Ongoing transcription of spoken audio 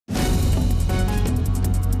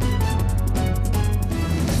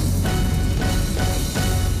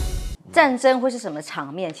战争会是什么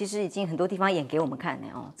场面？其实已经很多地方演给我们看了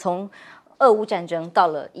哦。从俄乌战争到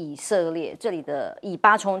了以色列，这里的以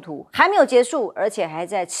巴冲突还没有结束，而且还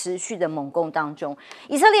在持续的猛攻当中。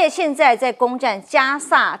以色列现在在攻占加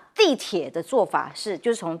萨地铁的做法是，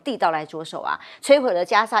就是从地道来着手啊，摧毁了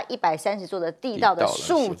加萨130座的地道的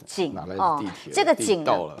竖井哦，这个井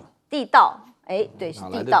地道。对，是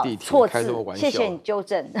地道，错字，谢谢你纠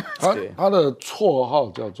正。他的绰号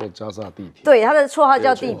叫做加萨地铁，对，他的绰号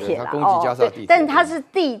叫地铁啦，他攻击加萨地铁，但是他是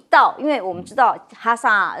地道，因为我们知道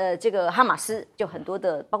这个哈马斯就很多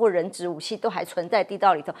的，包括人质武器都还存在地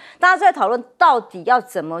道里头，大家都在讨论到底要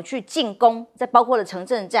怎么去进攻，在包括了城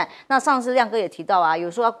镇战。那上次亮哥也提到啊，有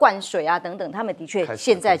时候要灌水啊等等，他们的确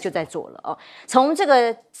现在就在做了哦。从这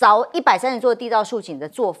个凿130座地道竖井的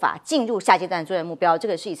做法进入下阶段作战目标，这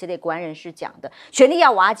个是以色列国安人士讲的。全力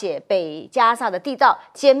要瓦解北加萨的地道，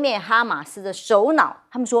歼灭哈马斯的首脑。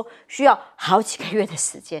他们说需要好几个月的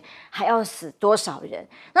时间，还要死多少人？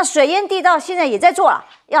那水淹地道现在也在做了，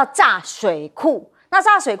要炸水库。那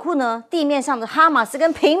炸水库呢？地面上的哈马斯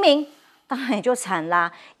跟平民当然也就惨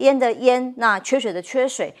啦，淹的淹，那缺水的缺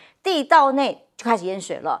水，地道内就开始淹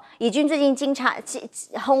水了。以军最近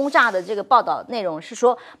轰炸的这个报道内容是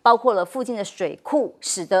说，包括了附近的水库，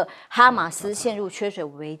使得哈马斯陷入缺水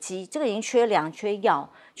危机。这个已经缺粮、缺药、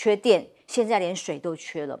缺电，现在连水都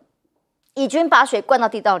缺了。以军把水灌到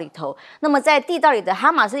地道里头，那么在地道里的哈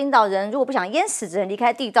马斯领导人如果不想淹死，只能离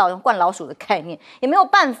开地道，用灌老鼠的概念，也没有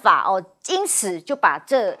办法哦。因此就把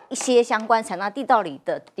这一些相关藏到地道里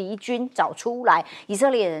的敌军找出来。以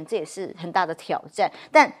色列人这也是很大的挑战。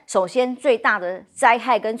但首先最大的灾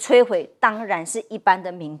害跟摧毁当然是一般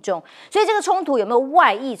的民众。所以这个冲突有没有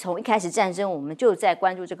外溢？从一开始战争我们就在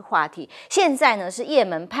关注这个话题。现在呢是也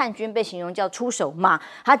门叛军被形容叫出手骂，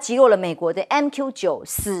他击落了美国的 MQ9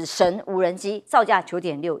 死神无人机，造价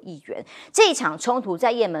9.6亿元。这一场冲突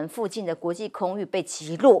在也门附近的国际空域被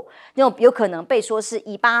击落，那种有可能被说是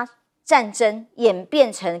以巴战争演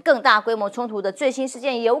变成更大规模冲突的最新事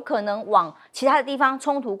件，有可能往其他的地方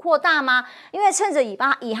冲突扩大吗？因为趁着以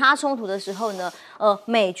哈冲突的时候呢，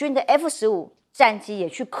美军的 F-15战机也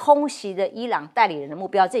去空袭了伊朗代理人的目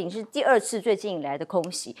标，这已经是第2次最近以来的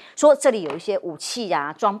空袭，说这里有一些武器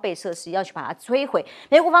啊、装备设施要去把它摧毁。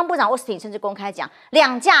美国国防部长奥斯汀甚至公开讲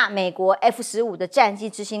，2架美国 F-15的战机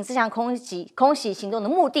执行这项空袭行动的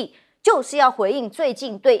目的，就是要回应最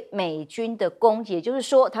近对美军的攻击，也就是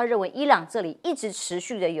说，他认为伊朗这里一直持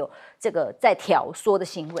续的有这个在挑唆的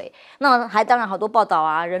行为。那还当然好多报道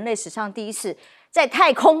啊，人类史上第一次在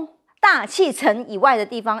太空大气层以外的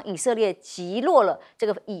地方，以色列击落了这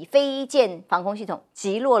个以飞舰防空系统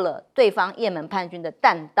击落了对方也门叛军的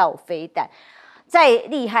弹道飞弹。再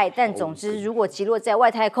厉害，但总之如果击落在外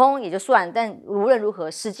太空也就算，但无论如何，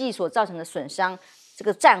实际所造成的损伤，这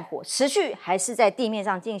个战火持续还是在地面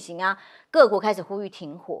上进行啊？各国开始呼吁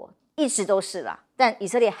停火，一直都是啦，但以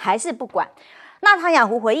色列还是不管。纳塔雅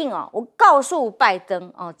胡回应我告诉拜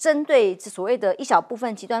登针对所谓的一小部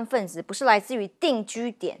分极端分子，不是来自于定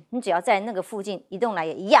居点，你只要在那个附近移动来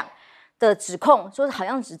也一样的指控，说好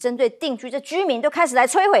像只针对定居这居民就开始来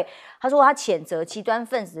摧毁。他说他谴责极端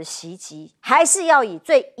分子的袭击，还是要以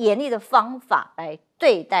最严厉的方法来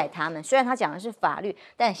对待他们。虽然他讲的是法律，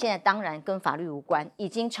但现在当然跟法律无关，已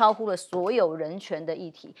经超乎了所有人权的议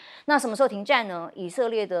题。那什么时候停战呢？以色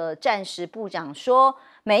列的战时部长说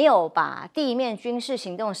没有把地面军事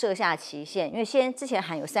行动设下期限，因为之前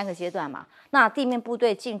喊有3个阶段嘛。那地面部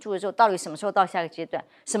队进驻的时候，到底什么时候到下个阶段？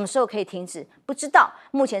什么时候可以停止？不知道。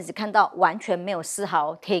目前只看到完全没有丝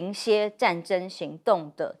毫停歇战争行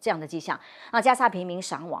动的这样的迹象。那加沙平民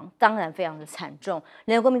伤亡当然非常的惨重。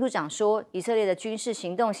联合国秘书长说，以色列的军事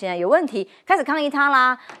行动显然有问题，开始抗议他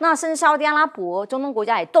啦。那甚至沙特阿拉伯、中东国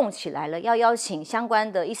家也动起来了，要邀请相关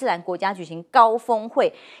的伊斯兰国家举行高峰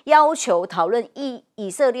会，要求讨论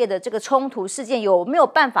以色列的这个冲突事件有没有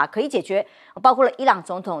办法可以解决，包括了伊朗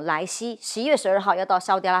总统莱西11月12号要到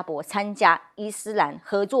沙特阿拉伯参加伊斯兰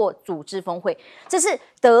合作组织峰会。这是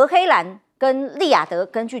德黑兰跟利雅得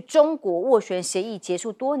根据中国斡旋协议结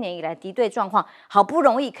束多年以来敌对状况，好不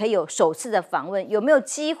容易可以有首次的访问，有没有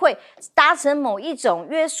机会达成某一种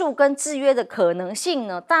约束跟制约的可能性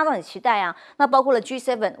呢？大家都很期待啊。那包括了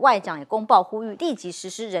G7 外长也公报呼吁立即实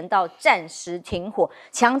施人道暂时停火，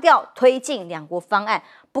强调推进2国方案。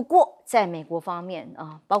不过在美国方面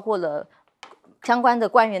包括了相关的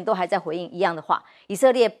官员都还在回应一样的话，以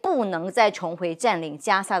色列不能再重回占领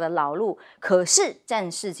加萨的老路。可是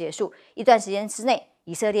战事结束一段时间之内，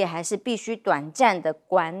以色列还是必须短暂的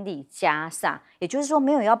管理加萨，也就是说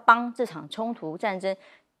没有要帮这场冲突战争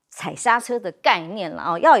踩刹车的概念了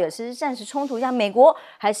啊，要有是暂时冲突一下，美国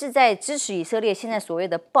还是在支持以色列现在所谓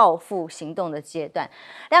的报复行动的阶段。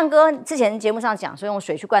亮哥之前节目上讲说用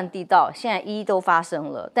水去灌地道，现在一都发生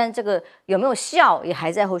了，但这个有没有效也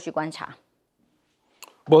还在后续观察。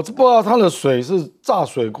我不知道它的水是炸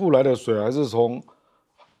水库来的水，还是从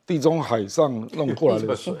地中海上弄过来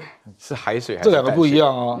的水，是海水还是这两个不一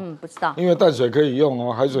样啊。不知道，因为淡水可以用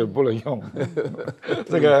哦，海水不能用。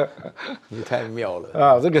这个你太妙了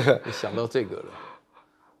啊，这个想到这个了。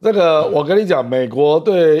这个我跟你讲，美国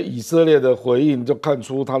对以色列的回应就看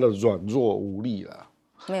出他的软弱无力了。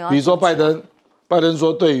没有，比如说拜登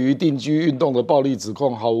说对于定居运动的暴力指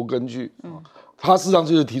控毫无根据，他事实上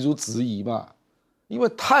就是提出质疑嘛，因为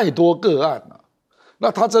太多个案了。那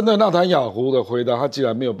他针对纳坦雅胡的回答，他竟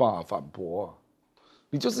然没有办法反驳啊！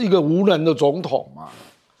你就是一个无能的总统嘛。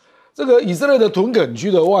这个以色列的屯垦区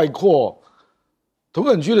的外扩，屯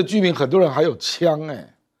垦区的居民很多人还有枪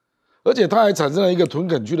而且他还产生了一个屯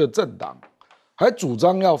垦区的政党，还主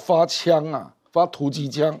张要发枪啊，发突击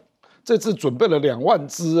枪。这次准备了2万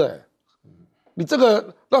支你这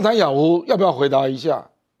个纳坦雅胡要不要回答一下？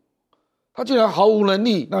他竟然毫无能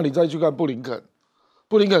力，那你再去看布林肯。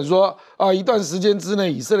布林肯说啊，一段时间之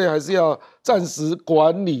内，以色列还是要暂时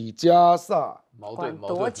管理加萨。矛盾，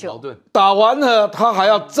打完了，他还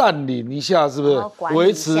要占领一下，是不是？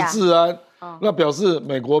维持治安，那表示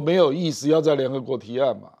美国没有意思要在联合国提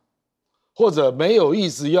案嘛，或者没有意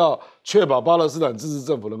思要确保巴勒斯坦自治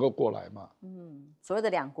政府能够过来嘛。所谓的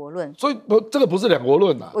两国论，所以这个不是两国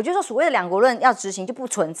论啊。我就说所谓的两国论要执行就不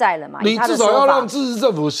存在了嘛。你至少要让自治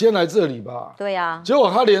政府先来这里吧。对呀。结果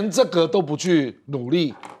他连这个都不去努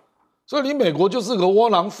力，所以你美国就是个窝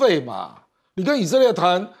囊废嘛。你跟以色列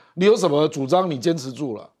谈，你有什么主张你坚持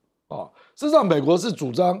住了啊？事实上，美国是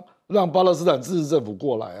主张让巴勒斯坦自治政府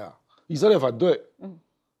过来啊，以色列反对。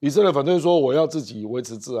以色列反对说我要自己维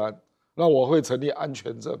持治安，那我会成立安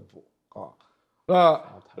全政府啊。那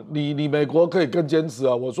你美国可以更坚持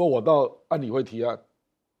啊！我说我到安理会提案，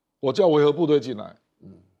我叫维和部队进来，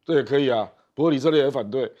这也可以啊。不过以色列也反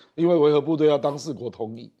对，因为维和部队要当事国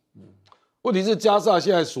同意。问题是加萨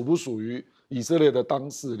现在属不属于以色列的当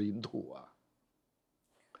事领土啊？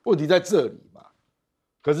问题在这里嘛。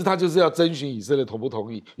可是他就是要征询以色列同不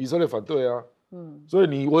同意，以色列反对啊。所以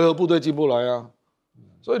你维和部队进不来啊。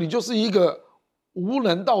所以你就是一个无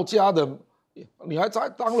能到家的，你还在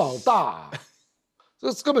当老大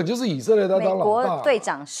这根本就是以色列在当老大。美国队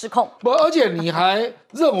长失控。而且你还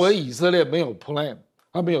认为以色列没有 plan，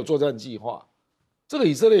 他没有作战计划，这个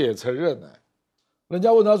以色列也承认人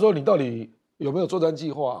家问他说：“你到底有没有作战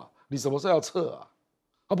计划？你什么时候要撤啊？”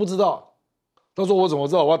他不知道。他说：“我怎么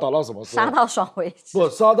知道我要打到什么时候？杀到爽为止。不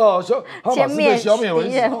杀到哈马斯被消灭为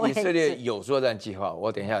止。以色列有作战计划，我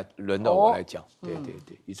等一下轮到我来讲。对，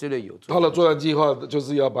以色列有作战计划。他的作战计划就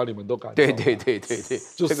是要把你们都赶走。对，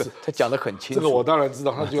就是这个他讲得很清楚。这个我当然知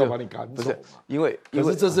道，他就要把你赶走嘛。可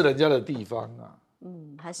是这是人家的地方啊。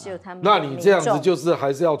还是有他们。那你这样子就是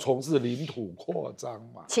还是要从事领土扩张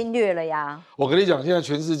嘛？侵略了呀！我跟你讲，现在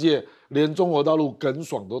全世界连中国大陆耿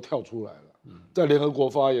爽都跳出来了，在联合国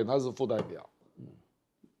发言，他是副代表，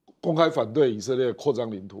公开反对以色列扩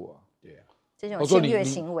张领土啊。对啊，这种侵略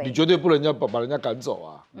行为，你绝对不能把人家赶走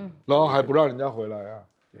啊，然后还不让人家回来啊。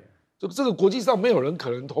这个国际上没有人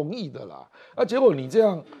可能同意的啦。结果你这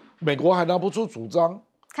样，美国还拿不出主张。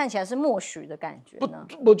看起来是默许的感觉呢。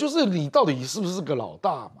不就是你到底是不是个老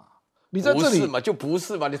大嘛？你在这里不是嘛，就不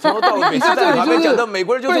是嘛。你从头到尾每次在旁边讲到美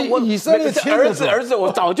国人就是我以色列儿子，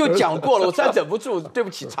我早就讲过了，我实在忍不住，对不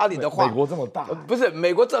起，插你的话。美国这么大，不是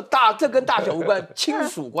美国这大，这跟大小无关，亲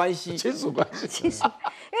属关系，亲属关系。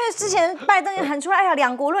因为之前拜登也喊出来，哎呀，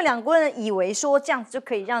两国论，以为说这样子就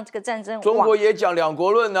可以让这个战争。中国也讲两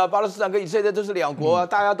国论啊，巴勒斯坦跟以色列都是两国啊，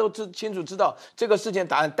大家都清楚知道这个事情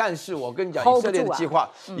答案。但是我跟你讲，以色列的计划，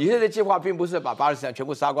以色列的计划并不是把巴勒斯坦全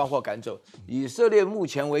部杀光或赶走。以色列目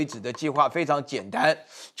前为止的计划非常简单，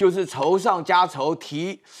就是仇上加仇，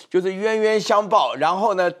就是冤冤相报，然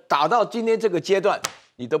后呢，打到今天这个阶段。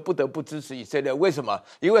你都不得不支持以色列，为什么？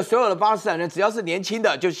因为所有的巴勒斯坦人只要是年轻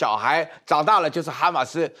的，就是小孩，长大了就是哈马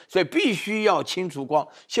斯，所以必须要清除光。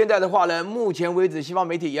现在的话呢，目前为止西方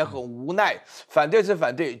媒体也很无奈，反对是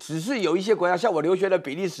反对，只是有一些国家，像我留学的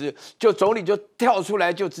比利时，就总理就跳出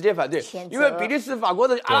来就直接反对，因为比利时、法国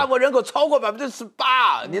的阿拉伯人口超过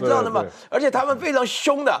18%，你知道的吗？而且他们非常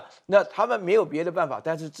凶的，那他们没有别的办法，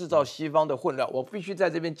但是制造西方的混乱。我必须在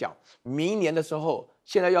这边讲，明年的时候。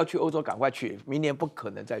现在要去欧洲，赶快去，明年不可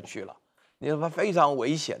能再去了，你他妈非常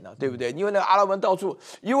危险的，对不对？因为那个阿拉伯人到处，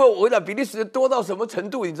因为我讲比利时多到什么程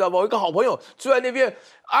度，你知道吗？我一个好朋友住在那边，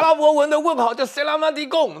阿拉伯文的问好叫 Salam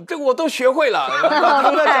alaikum， 这个我都学会了。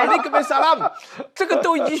他们讲那个贝萨拉姆，这个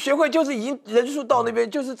都已经学会，就是已经人数到那边，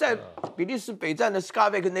就是在比利时北站的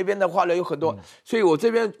Scarbeck 那边的话呢有很多，所以我这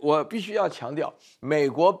边我必须要强调，美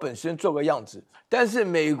国本身做个样子，但是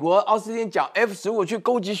美国奥斯汀讲 F-15去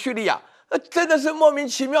攻击叙利亚。真的是莫名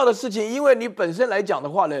其妙的事情，因为你本身来讲的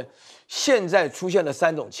话呢，现在出现了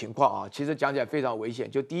3种情况啊，其实讲起来非常危险。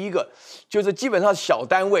就第一个，就是基本上小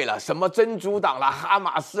单位了，什么真主党啦、哈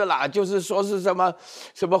马斯啦，就是说是什么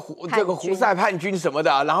这个胡塞叛军什么的，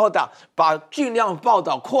然后把尽量报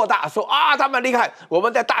道扩大，说啊他们厉害，我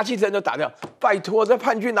们在大气层就打掉。拜托，这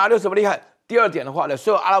叛军哪里有什么厉害？第二点的话呢，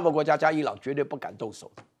所有阿拉伯国家加伊朗绝对不敢动手。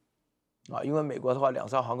因为美国的话，2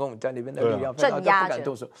艘航空母在那边的力量非常不敢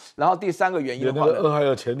动手。然后第3个原因的话，连那个2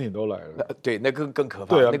号潜艇都来了，对，那更可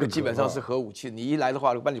怕，那个基本上是核武器，你一来的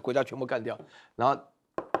话，把你国家全部干掉。然后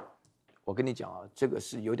我跟你讲啊，这个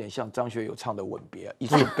是有点像张学友唱的《吻别》，一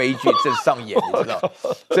出悲剧正上演，你知道，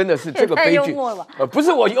真的是这个悲剧，不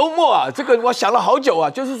是我幽默啊，这个我想了好久啊，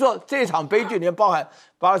就是说这场悲剧里面包含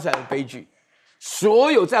巴勒斯坦的悲剧。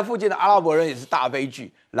所有在附近的阿拉伯人也是大悲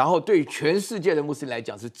剧，然后对全世界的穆斯林来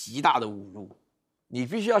讲是极大的侮辱。你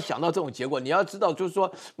必须要想到这种结果，你要知道，就是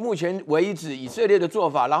说目前为止以色列的做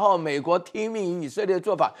法，然后美国听命于以色列的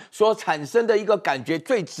做法所产生的一个感觉，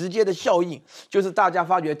最直接的效应就是大家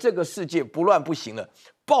发觉这个世界不乱不行了，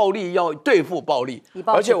暴力要对付暴力。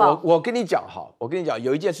而且我跟你讲哈，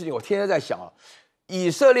有一件事情我天天在想啊。以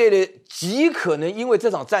色列的极可能因为这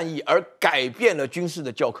场战役而改变了军事的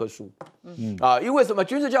教科书，因为什么？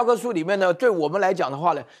军事教科书里面呢，对我们来讲的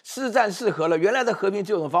话呢，是战是和了。原来的和平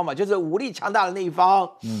只有一种方法，就是武力强大的那一方，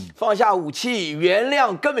放下武器，原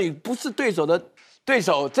谅根本不是对手的对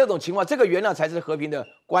手，这种情况，这个原谅才是和平的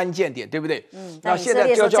关键点，对不对？那现在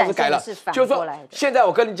就是改了，就是说，现在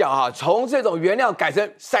我跟你讲哈，从这种原谅改成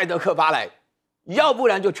赛德克巴莱。要不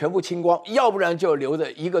然就全部清光，要不然就留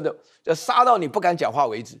着一个的，杀到你不敢讲话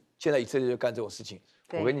为止。现在以色列就干这种事情。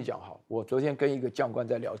我跟你讲哈，我昨天跟一个将官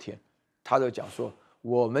在聊天，他就讲说，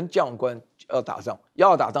我们将官要打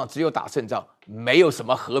仗，只有打胜仗，没有什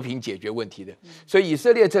么和平解决问题的。所以以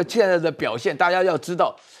色列这现在的表现，大家要知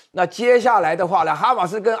道。那接下来的话呢，哈马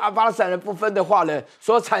斯跟巴勒斯坦人不分的话呢，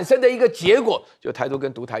所产生的一个结果，就台独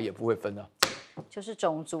跟独台也不会分了。就是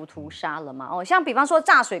种族屠杀了嘛？像比方说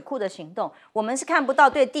炸水库的行动，我们是看不到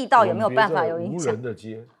对地道有没有办法有影响。无人的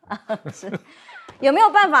街是有没有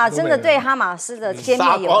办法真的对哈马斯的歼灭有效？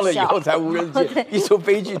杀光了以后才无人街，一出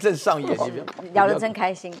悲剧正上演。聊得真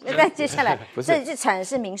开心。但接下来这就产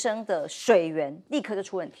生民生的水源，立刻就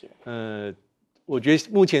出问题了。我觉得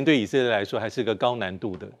目前对以色列来说还是一个高难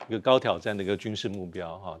度的一个高挑战的一个军事目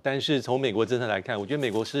标哈。但是从美国政策来看，我觉得美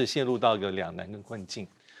国是陷入到一个两难跟困境。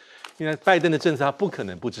因为拜登的政策，他不可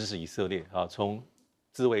能不支持以色列啊，从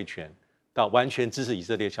自卫权到完全支持以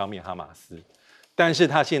色列消灭哈马斯，但是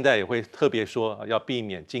他现在也会特别说要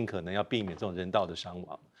尽可能要避免这种人道的伤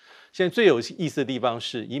亡。现在最有意思的地方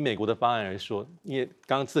是以美国的方案来说，因为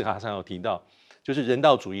刚刚字卡上有提到，就是人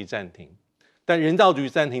道主义暂停，但人道主义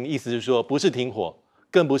暂停的意思是说，不是停火，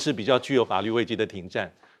更不是比较具有法律危机的停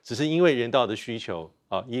战，只是因为人道的需求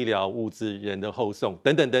啊，医疗物资、人的后送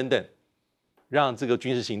等等等等。让这个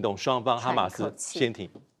军事行动双方哈马斯先停，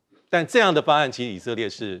但这样的方案其实以色列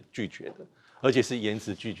是拒绝的，而且是严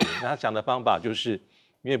词拒绝。那他讲的方法就是，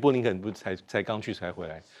因为布林肯不是才刚去才回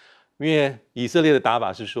来，因为以色列的打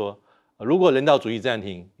法是说，如果人道主义暂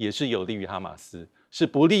停，也是有利于哈马斯，是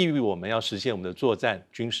不利于我们要实现我们的作战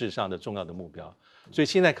军事上的重要的目标。所以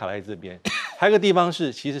现在卡在这边。还有一个地方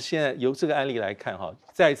是，其实现在由这个案例来看哈，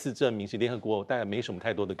再次证明是联合国大概没什么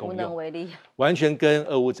太多的功用，无能为力，完全跟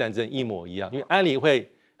俄乌战争一模一样。因为安理会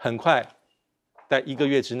很快在1个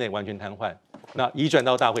月之内完全瘫痪，那移转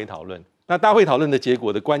到大会讨论。那大会讨论的结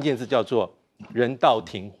果的关键字叫做人道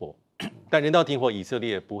停火，但人道停火以色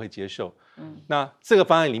列不会接受。那这个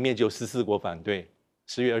方案里面就有14国反对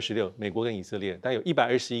，10月26，美国跟以色列，但有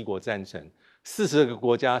121国赞成。40个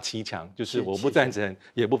国家齐强，就是我不赞成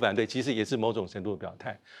也不反对，其实也是某种程度的表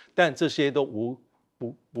态，但这些都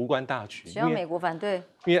无关大局。只要美国反对，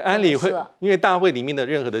因为安理会，因为大会里面的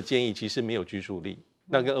任何的建议其实没有拘束力，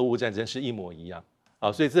那跟俄乌战争是一模一样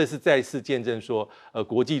啊，所以这是再次见证说，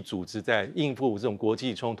国际组织在应付这种国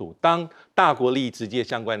际冲突，当大国利益直接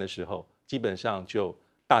相关的时候，基本上就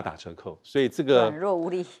大打折扣，所以这个软弱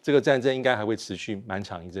无力，这个战争应该还会持续蛮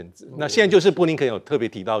长一阵子。那现在就是布林肯有特别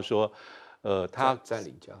提到说。他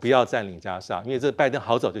不要占领加沙，因为这拜登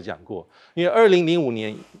好早就讲过，因为2005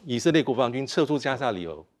年以色列国防军撤出加沙理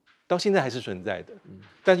由，到现在还是存在的，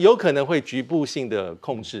但有可能会局部性的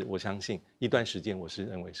控制，我相信一段时间我是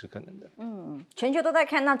认为是可能的。全球都在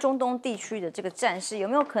看那中东地区的这个战事有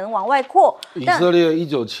没有可能往外扩？以色列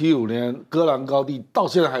1975年戈兰高地到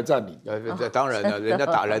现在还占领。当然了，人家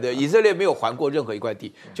打来的，以色列没有还过任何一块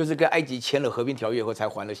地，就是跟埃及签了和平条约后才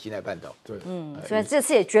还了西奈半岛。对，所以这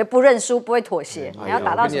次也绝不认输，不会妥协，还要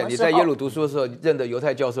打到什么时候？你在耶鲁读书的时候认的犹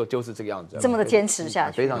太教授就是这个样子，这么的坚持下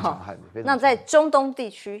去，非常强悍。那在中东地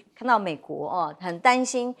区看到美国很担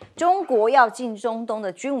心中国要进中东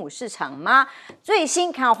的军武市场吗？最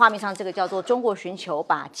新看到画面上这个叫做中国寻求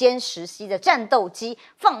把歼10C的战斗机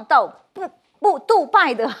放到杜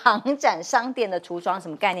拜的航展商店的橱窗，什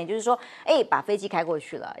么概念？就是说，把飞机开过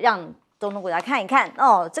去了，让中东国家看一看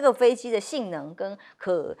这个飞机的性能跟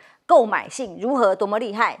可购买性如何多么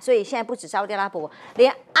厉害。所以现在不止沙特阿拉伯，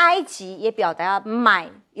连埃及也表达要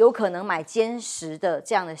有可能买歼10的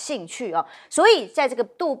这样的兴趣所以在这个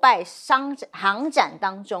杜拜航展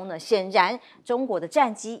当中呢，显然中国的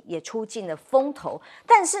战机也出尽了风头。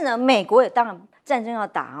但是呢，美国也当然战争要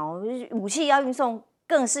打武器要运送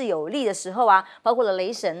更是有利的时候包括了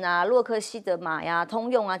雷神洛克希德马呀、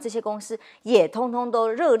通用这些公司也通通都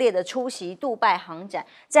热烈的出席杜拜航展。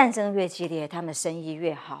战争越激烈，他们生意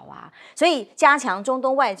越好所以加强中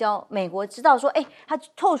东外交，美国知道说，他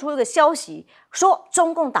透出一个消息，说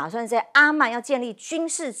中共打算在阿曼要建立军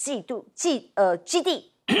事基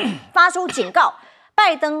地，发出警告。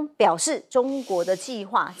拜登表示，中国的计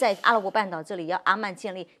划在阿拉伯半岛这里要阿曼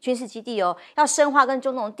建立军事基地要深化跟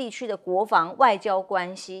中东地区的国防外交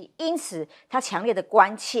关系，因此他强烈的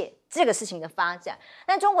关切这个事情的发展。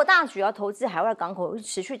但中国大举要投资海外港口，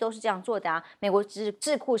持续都是这样做的美国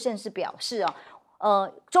智库甚至表示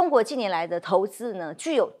中国近年来的投资呢，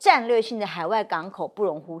具有战略性的海外港口不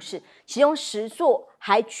容忽视，其中10座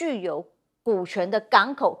还具有股权的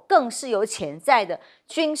港口，更是有潜在的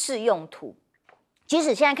军事用途。即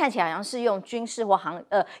使现在看起来好像是用军事或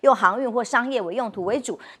用航运或商业为用途为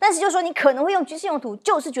主，但是就说你可能会用军事用途，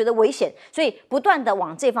就是觉得危险，所以不断的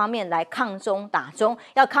往这方面来抗中打中，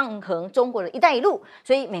要抗衡中国的一带一路。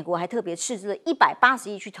所以美国还特别斥资了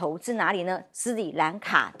180亿去投资哪里呢？斯里兰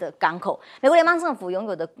卡的港口。美国联邦政府拥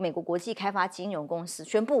有的美国国际开发金融公司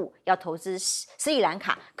宣布要投资斯里兰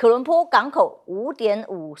卡科伦坡港口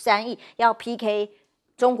5.53亿，要 PK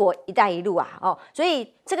中国一带一路所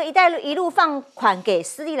以这个一带一路放款给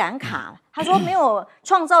斯里兰卡，他说没有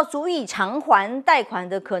创造足以偿还贷款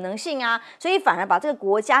的可能性所以反而把这个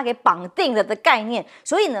国家给绑定了的概念。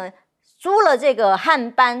所以呢，租了这个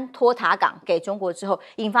汉班托塔港给中国之后，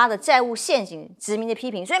引发的债务陷阱，殖民的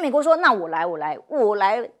批评。所以美国说，那我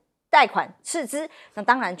来贷款斥资，那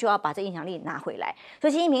当然就要把这影响力拿回来。所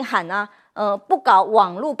以习近平喊不搞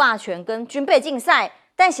网络霸权跟军备竞赛。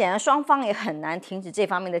但显然双方也很难停止这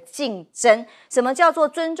方面的竞争。什么叫做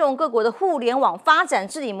尊重各国的互联网发展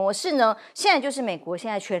治理模式呢？现在就是美国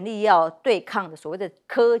现在全力要对抗的所谓的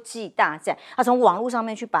科技大战，他从网络上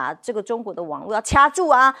面去把这个中国的网络要掐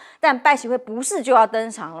住但拜习会不是就要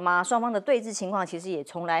登场了吗？双方的对峙情况其实也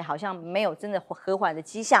从来好像没有真的和缓的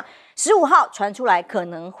迹象。15号传出来可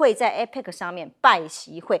能会在 APEC 上面拜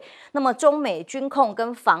习会，那么中美军控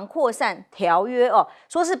跟防扩散条约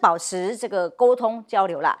说是保持这个沟通交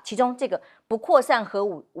流啦，其中这个不扩散核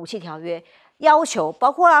武器条约要求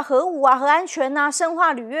包括核武核安全深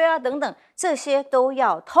化履约等等，这些都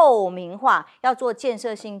要透明化，要做建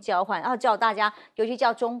设性交换，要叫大家，尤其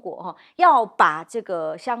叫中国要把这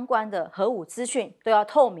个相关的核武资讯都要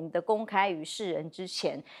透明的公开于世人之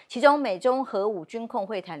前。其中美中核武军控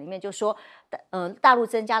会谈里面就说大陆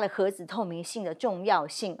增加了核子透明性的重要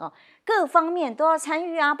性各方面都要参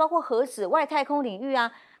与包括核子外太空领域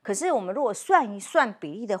可是我们如果算一算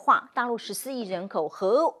比例的话，大陆14亿人口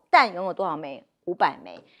核弹拥有多少枚？500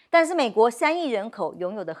枚，但是美国3亿人口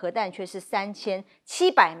拥有的核弹却是3700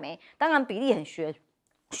枚，当然比例很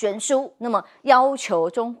悬殊。那么要求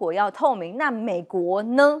中国要透明，那美国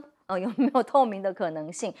呢？有没有透明的可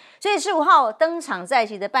能性？所以15号登场在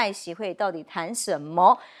即的拜习会到底谈什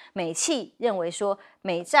么？美企认为说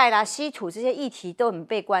美债啦、稀土这些议题都很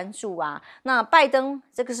被关注那拜登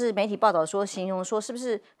这个是媒体报道说，形容说是不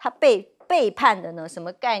是他背叛的呢？什么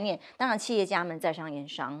概念？当然企业家们在商言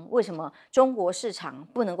商，为什么中国市场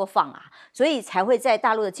不能够放所以才会在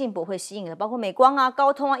大陆的进博会吸引了包括美光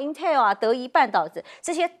高通Intel 德仪半岛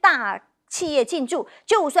这些大企业进驻。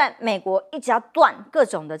就算美国一直要断各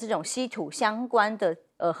种的这种稀土相关的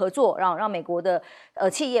合作，让美国的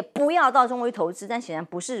企业不要到中国去投资，但显然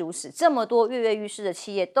不是如此。这么多跃跃欲试的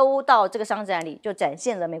企业都到这个商展里，就展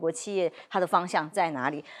现了美国企业它的方向在哪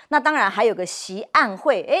里。那当然还有个习案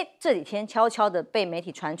会，这几天悄悄的被媒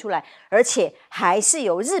体传出来，而且还是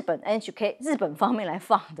由日本 NHK 日本方面来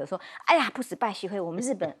放的，说哎呀不止拜习会，我们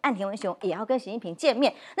日本岸田文雄也要跟习近平见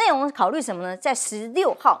面。内容考虑什么呢？在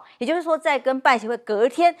16号，也就是说在跟拜习会隔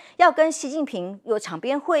天要跟习近平有场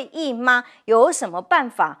边会议吗？有什么办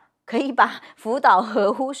法可以把福岛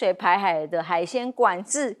核污水排海的海鲜管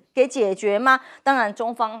制给解决吗？当然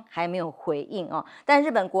中方还没有回应哦。但日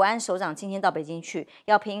本国安首长今天到北京去，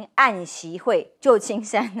要拼岸习会旧金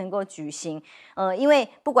山能够举行。因为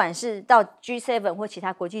不管是到 G7 或其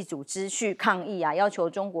他国际组织去抗议啊，要求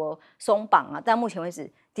中国松绑啊，但目前为止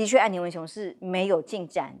的确岸田文雄是没有进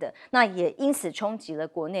展的，那也因此冲击了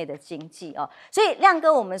国内的经济哦。所以亮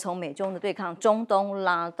哥，我们从美中的对抗、中东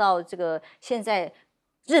啦，到这个现在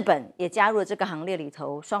日本也加入了这个行列里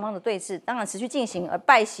头，双方的对峙当然持续进行。而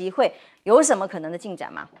拜习会有什么可能的进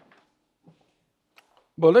展吗？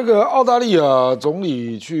那个澳大利亚总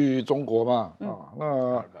理去中国嘛，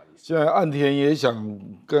那现在岸田也想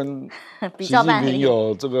跟习近平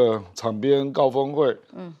有这个场边高峰会，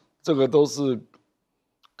这个都是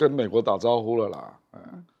跟美国打招呼了啦。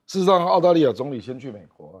事实上，澳大利亚总理先去美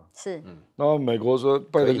国啊，是，然后美国说，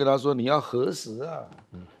拜登跟他说你要核实啊，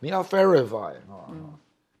你要 verify 啊，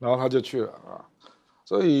然后他就去了啊，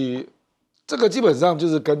所以这个基本上就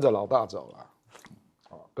是跟着老大走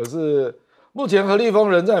了，可是目前何立峰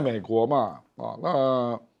人在美国嘛，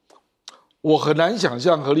那我很难想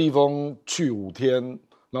象何立峰去5天，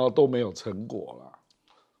然后都没有成果了。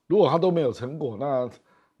如果他都没有成果，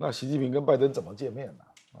那习近平跟拜登怎么见面呢？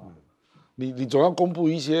你总要公布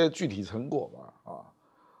一些具体成果嘛，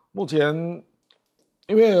目前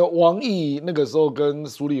因为王毅那个时候跟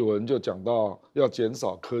苏立文就讲到要减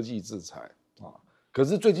少科技制裁可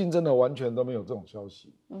是最近真的完全都没有这种消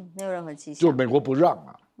息，没有任何迹象，就美国不让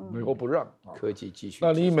啊，美国不让科技继续，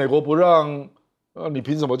那你美国不让，你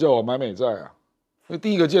凭什么叫我买美债啊？因为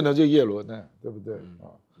第一个见的就叶伦呢，对不对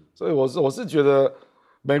所以我是觉得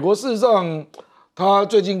美国事实上。他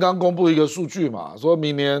最近刚公布一个数据嘛，说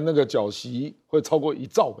明年那个缴息会超过1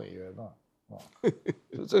兆美元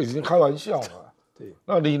这已经开玩笑了。对，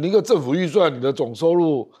那你那个政府预算，你的总收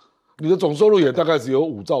入也大概只有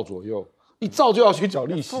5兆左右，1兆就要去缴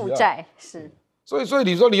利息负债是。所以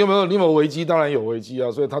你说你有没有危机？当然有危机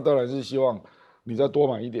啊，所以他当然是希望你再多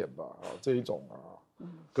买一点吧，这一种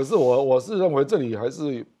可是我是认为这里还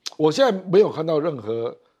是，我现在没有看到任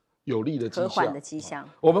何。有利的迹象，和缓的迹象。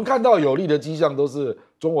我们看到有利的迹象都是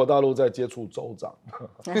中国大陆在接触州长，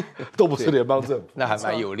都不是联邦政府，那还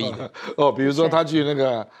蛮有利的比如说他去那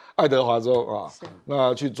个爱德华州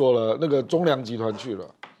那去做了那个中粮集团去了，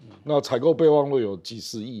那采购备忘录有几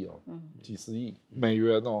十亿几十亿美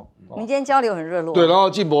元民间交流很热络。对，然后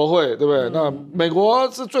进博会，对不对？那美国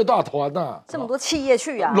是最大团这么多企业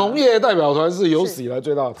去啊。农业代表团是有史以来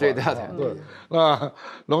最大的团，最大团。对，那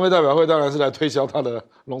农业代表会当然是来推销它的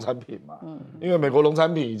农产品嘛，因为美国农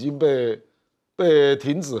产品已经被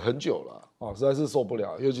停止很久了实在是受不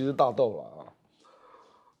了，尤其是大豆了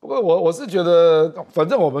不过我是觉得，反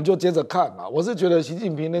正我们就接着看我是觉得习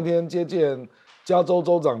近平那天接见加州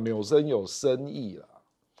州长纽森有深意了。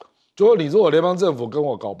就说你如果联邦政府跟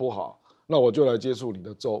我搞不好，那我就来接触你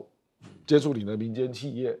的州，接触你的民间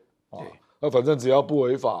企业那反正只要不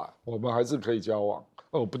违法，我们还是可以交往。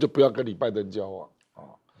那我就不要跟你拜登交往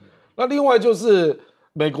那另外就是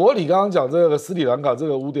美国，你刚刚讲这个斯里兰卡这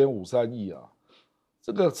个5.53亿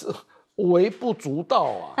这个是微不足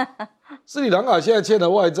道斯里兰卡现在欠的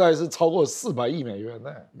外债是超过400亿美元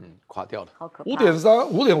呢，垮掉了，好可怕。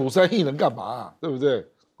5.53亿能干嘛对不对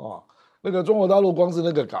那个中国大陆光是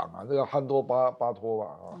那个港那个汉托巴托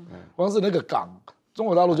光是那个港，中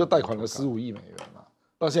国大陆就贷款了15亿美元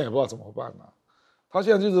到现在也不知道怎么办他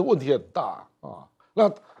现在就是问题很大那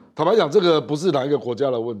坦白讲，这个不是哪一个国家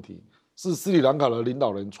的问题，是斯里兰卡的领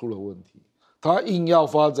导人出了问题。他硬要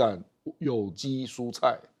发展有机蔬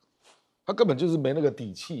菜，他根本就是没那个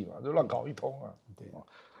底气嘛，就乱搞一通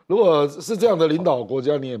如果是这样的领导国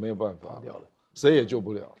家，你也没有办法，谁也救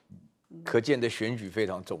不了。可见的选举非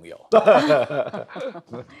常重要，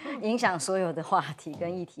影响所有的话题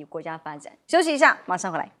跟议题，国家发展。休息一下，马上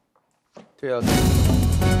回来。对啊。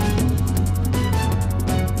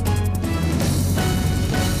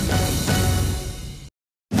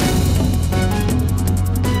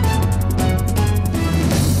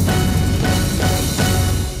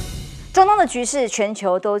中东的局势，全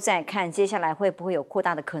球都在看接下来会不会有扩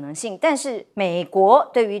大的可能性。但是美国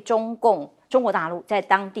对于中共中国大陆在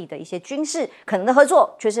当地的一些军事可能的合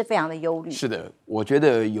作却是非常的忧虑。是的，我觉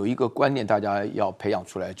得有一个观念大家要培养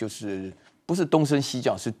出来，就是不是东升西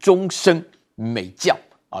降，是中升美降。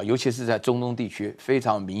尤其是在中东地区非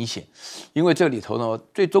常明显，因为这里头呢，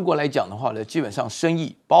对中国来讲的话呢，基本上生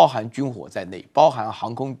意包含军火在内，包含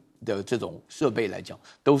航空的这种设备来讲，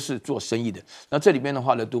都是做生意的。那这里面的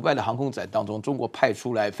话呢，迪拜的航空展当中，中国派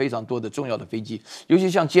出来非常多的重要的飞机，尤其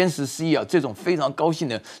像歼14这种非常高性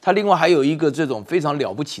能，它另外还有一个这种非常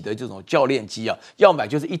了不起的这种教练机要买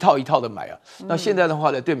就是一套一套的买那现在的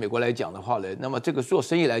话呢，对美国来讲的话呢，那么这个做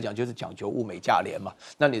生意来讲就是讲求物美价廉嘛。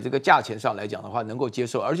那你这个价钱上来讲的话，能够接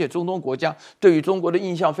受，而且中东国家对于中国的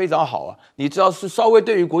印象非常好你知道是稍微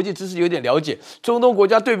对于国际知识有点了解，中东国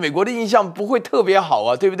家对美国的印象不会特别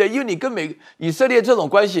好对不对？因为你跟以色列这种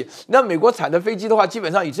关系，那美国产的飞机的话，基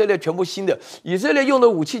本上以色列全部新的，以色列用的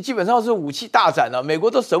武器基本上是武器大展美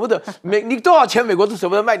国都舍不得，你多少钱美国都舍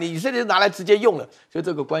不得卖你，以色列拿来直接用了，所以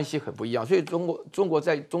这个关系很不一样。所以中国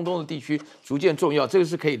在中东的地区逐渐重要，这个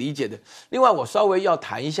是可以理解的。另外，我稍微要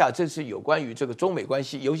谈一下，这是有关于这个中美关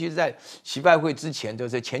系，尤其是在习拜会之前，就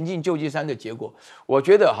是前进旧金山的结果。我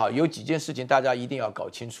觉得有几件事情大家一定要搞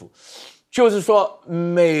清楚。就是说，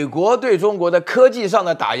美国对中国的科技上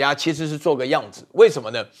的打压其实是做个样子，为什么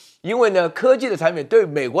呢？因为呢，科技的产品对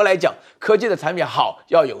美国来讲，科技的产品好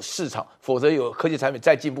要有市场，否则有科技产品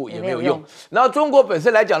再进步也没有用。然后中国本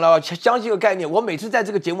身来讲的话，相信一个概念，我每次在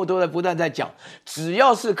这个节目都在不断在讲，只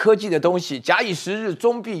要是科技的东西，假以时日，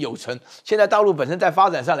终必有成。现在大陆本身在发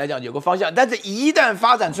展上来讲有个方向，但是一旦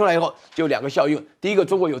发展出来以后，就有两个效应：第一个，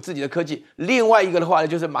中国有自己的科技；另外一个的话呢，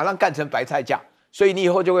就是马上干成白菜价。所以你以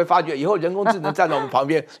后就会发觉，以后人工智能站在我们旁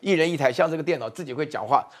边，一人一台，像这个电脑自己会讲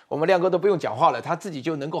话，我们亮哥都不用讲话了，他自己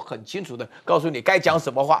就能够很清楚的告诉你该讲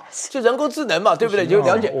什么话，是人工智能嘛，对不对？就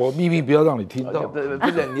了解。我秘密不要让你听到。不是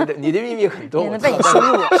你的秘密很多，你被你输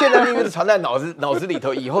入。现在秘密是藏在脑子里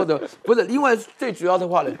头，以后的不是。另外最主要的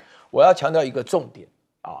话呢，我要强调一个重点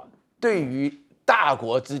对于大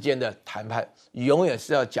国之间的谈判，永远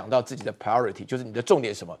是要讲到自己的 priority， 就是你的重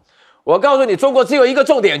点是什么。我告诉你，中国只有一个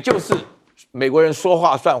重点，就是美国人说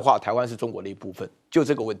话算话，台湾是中国的一部分，就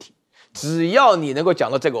这个问题。只要你能够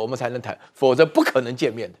讲到这个，我们才能谈，否则不可能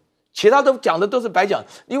见面的。其他都讲的都是白讲，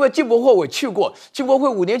因为进博会我去过，进博会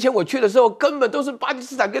5年前我去的时候，根本都是巴基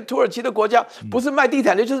斯坦跟土耳其的国家，不是卖地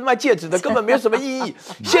毯的，就是卖戒指的，根本没有什么意义。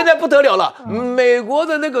现在不得了了，美国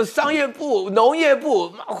的那个商业部、农业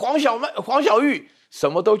部、黄小玉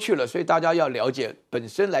什么都去了，所以大家要了解，本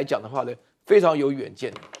身来讲的话呢，非常有远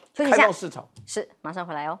见，开放市场。是，马上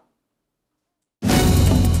回来哦。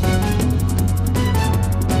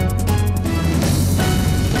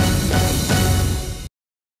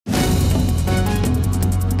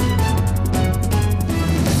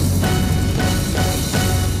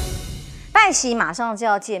拜习马上就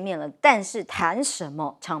要见面了，但是谈什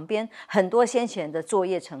么？场边很多先前的作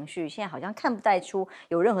业程序，现在好像看不太出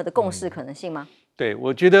有任何的共识可能性吗？对，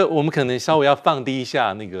我觉得我们可能稍微要放低一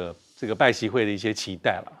下这个拜习会的一些期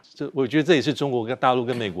待了。我觉得这也是中国跟大陆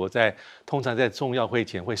跟美国通常在重要会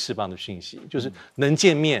前会释放的讯息，就是能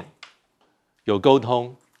见面、有沟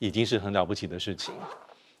通，已经是很了不起的事情。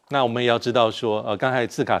那我们也要知道说，刚才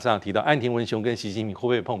字卡上提到岸田文雄跟习近平会不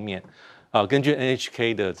会碰面？根据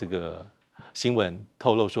NHK 的这个新闻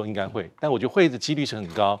透露说应该会，但我觉得会的几率是很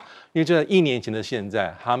高，因为就在1年前的现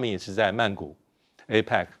在，他们也是在曼谷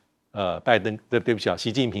APEC。拜登对不起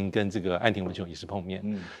习近平跟这个岸田文雄也是碰面，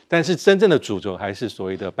但是真正的主轴还是所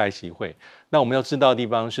谓的拜习会。那我们要知道的地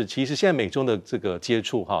方是，其实现在美中的这个接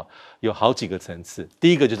触有好几个层次。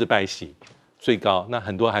第一个就是拜习最高，那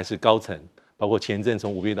很多还是高层，包括前阵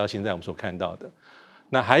从5月到现在我们所看到的。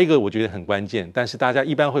那还有一个我觉得很关键，但是大家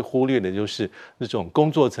一般会忽略的就是那种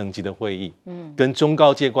工作层级的会议，跟中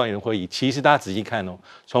高阶官员会议，其实大家仔细看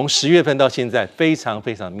从10月份到现在非常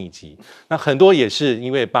非常密集。那很多也是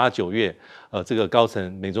因为8、9月这个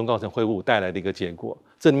美中高层会晤带来的一个结果。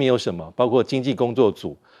这里面有什么？包括经济工作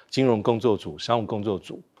组、金融工作组、商务工作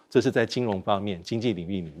组，这是在金融方面、经济领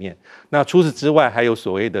域里面。那除此之外，还有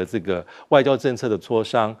所谓的这个外交政策的磋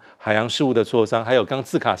商、海洋事务的磋商，还有刚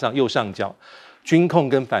字卡上右上角。军控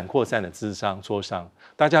跟反扩散的磋商，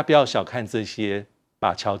大家不要小看这些，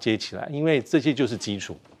把桥接起来，因为这些就是基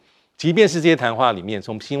础。即便是这些谈话里面，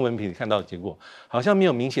从新闻里看到的结果，好像没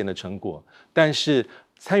有明显的成果，但是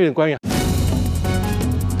参与的官员。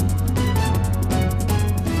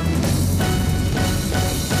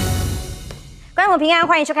观众平安，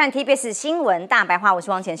欢迎收看 TVBS 新闻大白话，我是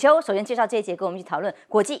王浅秋。首先介绍这一节跟我们一起讨论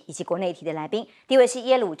国际以及国内议题的来宾，第一位是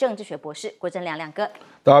耶鲁政治学博士郭正亮亮哥，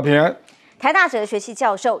大家平安。台大哲学系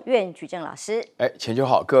教授苑举正老师，浅秋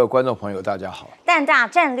好，各位观众朋友大家好。淡大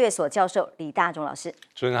战略所教授李大中老师，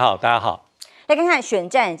主持人好，大家好。来看看选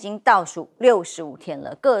战已经倒数65天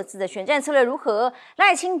了，各自的选战策略如何？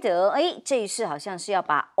赖清德，这一次好像是要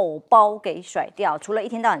把偶包给甩掉，除了一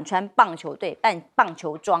天到晚穿棒球队扮棒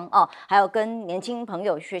球装哦，还有跟年轻朋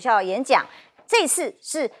友学校演讲，这次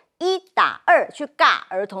是1打2去尬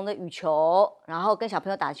儿童的羽球，然后跟小朋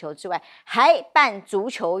友打球之外，还扮足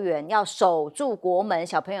球员要守住国门，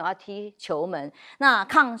小朋友要踢球门。那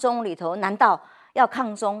抗中里头难道要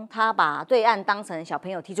抗中，他把对岸当成小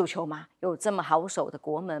朋友踢足球吗？有这么好守的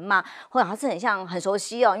国门吗？或者好像很熟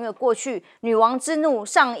悉哦，因为过去《女王之怒》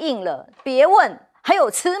上映了，别问。还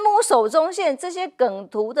有慈母手中线这些梗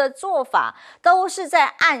图的做法，都是在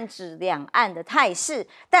暗指两岸的态势。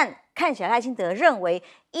但看起来赖清德认为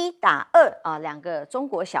1打2啊，2个中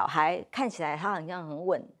国小孩看起来他好像很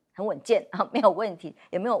稳健啊，没有问题，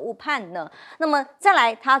也没有误判呢。那么再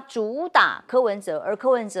来，他主打柯文哲，而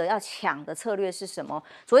柯文哲要抢的策略是什么？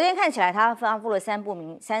昨天看起来他发布了3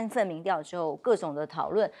份民调之后，各种的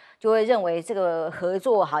讨论就会认为这个合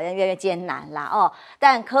作好像越来越艰难啦哦。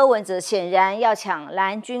但柯文哲显然要抢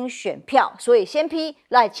蓝军选票，所以先批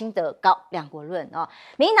赖清德搞2国论啊。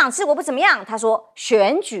民进党治国不怎么样，他说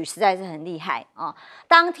选举实在是很厉害啊。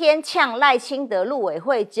当天呛赖清德陆委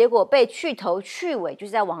会，结果被去头去尾，就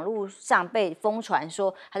是在网络上被疯传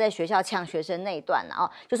说他在学校呛学生那一段了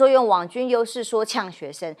啊，就说用网军优势说呛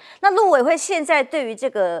学生。那陆委会现在对于这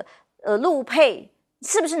个陆配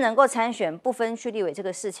是不是能够参选不分区立委这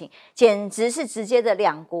个事情，简直是直接的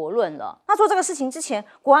2国论了。他做这个事情之前，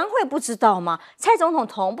国安会不知道吗？蔡总统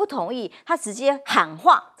同不同意？他直接喊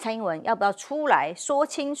话蔡英文要不要出来说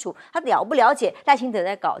清楚？他了不了解赖清德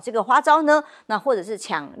在搞这个花招呢？那或者是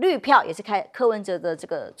抢绿票，也是柯文哲的这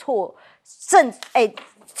个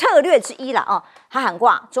策略之一啦啊！他喊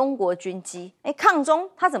挂中国军机，抗中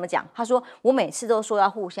他怎么讲？他说我每次都说要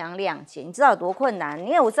互相谅解，你知道有多困难？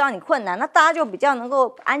因为我知道你困难，那大家就比较能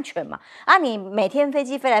够安全嘛。啊，你每天飞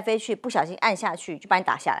机飞来飞去，不小心按下去就把你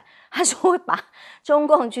打下来。他说会把中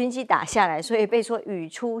共军机打下来，所以被说语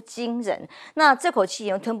出惊人。那这口气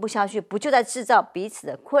又吞不下去，不就在制造彼此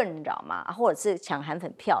的困扰吗？或者是抢韩粉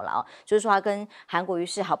票了啊？就是说他跟韩国瑜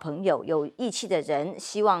是好朋友，有义气的人，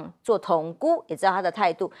希望做统姑，也知道他的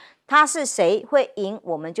态度。他是谁会赢，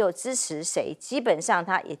我们就支持谁。基本上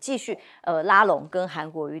他也继续拉拢跟韩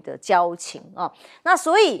国瑜的交情哦。那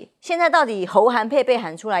所以现在到底侯韩配被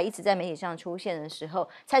喊出来，一直在媒体上出现的时候，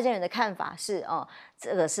蔡正元的看法是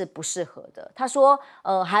这个是不适合的。他说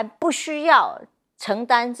还不需要承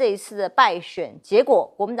担这一次的败选，结果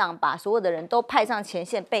国民党把所有的人都派上前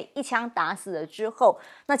线，被一枪打死了之后，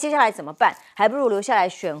那接下来怎么办？还不如留下来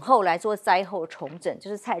选后来做灾后重整，就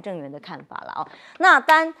是蔡正元的看法了哦。那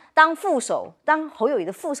当副手，当侯友宜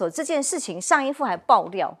的副手这件事情，上一副还爆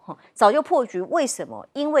料，早就破局。为什么？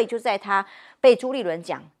因为就在他被朱立伦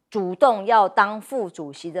讲主动要当副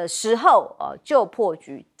主席的时候，就破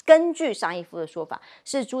局。根据上一夫的说法，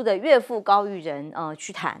是朱的岳父高育仁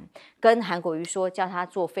去谈，跟韩国瑜说叫他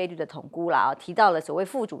做菲律的统姑啦，提到了所谓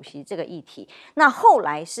副主席这个议题。那后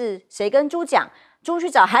来是谁跟朱讲？朱去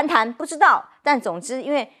找韩谈，不知道。但总之，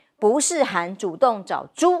因为不是韩主动找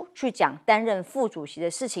朱去讲担任副主席的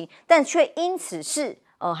事情，但却因此是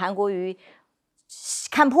韩国瑜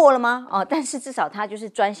看破了吗？但是至少他就是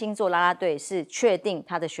专心做啦啦队，是确定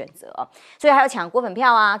他的选择所以还有抢郭粉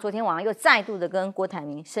票啊。昨天晚上又再度的跟郭台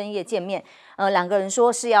铭深夜见面，2个人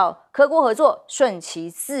说是要柯郭合作，顺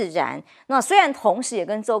其自然。那虽然同时也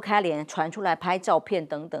跟周开莲传出来拍照片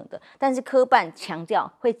等等的，但是柯办强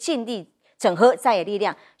调会尽力整合在野力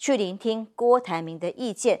量，去聆听郭台铭的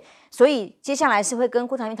意见。所以接下来是会跟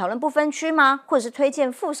郭台铭讨论不分区吗？或者是推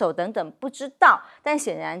荐副手等等，不知道。但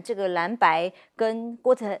显然这个蓝白跟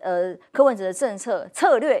柯文哲的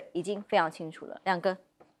策略已经非常清楚了。亮哥，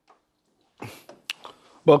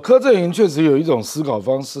柯阵营确实有一种思考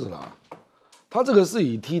方式啦，他这个是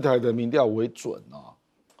以 T 台的民调为准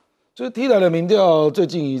就是 T 台的民调最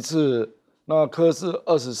近一次，那柯是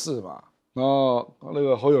24嘛，然后那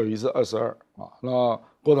个侯友宜是22那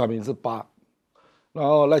郭台铭是8。然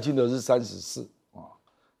后赖清德是34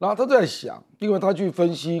然后他在想，因为他去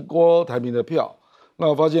分析郭台铭的票，那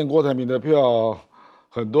我发现郭台铭的票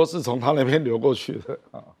很多是从他那边流过去的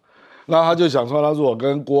那他就想说，他如果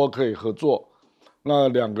跟郭可以合作，那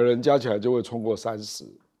2个人加起来就会冲过30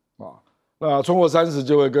那冲过30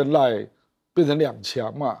就会跟赖变成2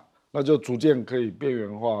强嘛，那就逐渐可以边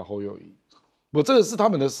缘化侯友宜。这个是他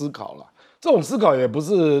们的思考啦，这种思考也不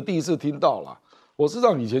是第一次听到啦，我事实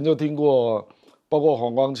上以前就听过。包括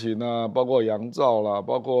黄光芹啊，包括杨照啦，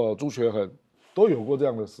包括朱学恒，都有过这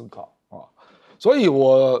样的思考所以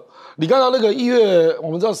你看到那个我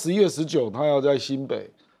们知道11月19他要在新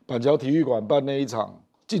北板桥体育馆办那一场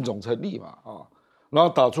进总成立嘛然后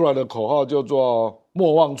打出来的口号叫做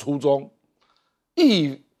莫忘初衷，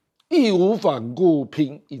义无反顾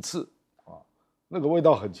拼一次啊，那个味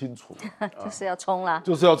道很清楚，就是要冲啦，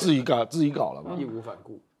就是要自己搞了嘛，义无反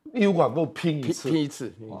顾，义无反顾拼一次，拼一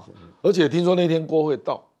次，而且听说那天锅会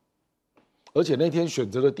到，而且那天选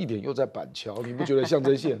择的地点又在板桥，你不觉得象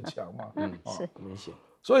征性很强吗？是明显。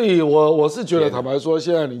所以我是觉得，坦白说，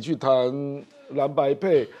现在你去谈蓝白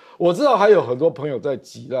配，我知道还有很多朋友在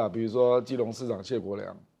急啦，比如说基隆市长谢国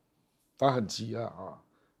良，他很急啊。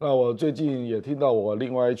那我最近也听到我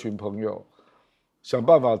另外一群朋友想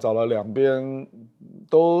办法找了两边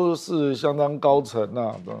都是相当高层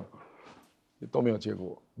啊，都没有结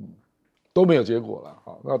果，都没有结果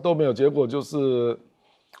了。那都没有结果就是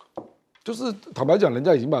坦白讲，人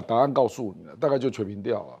家已经把答案告诉你了，大概就全民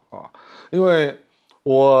调了啊，因为。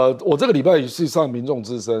我这个礼拜也是上民众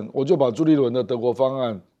之声，我就把朱立伦的德国方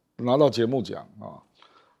案拿到节目讲啊。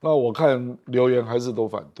那我看留言还是都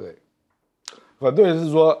反对，反对是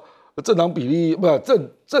说政党比例不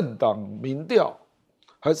政党民调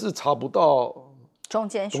还是查不到中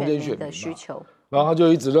间选民的需求，然后他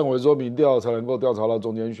就一直认为说民调才能够调查到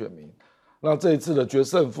中间选民。那这一次的决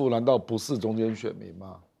胜负难道不是中间选民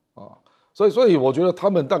吗？所以我觉得他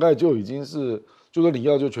们大概就已经是就说你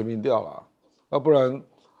要就全民调了。不然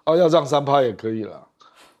要让3%也可以了。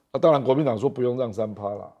当然国民党说不用让3%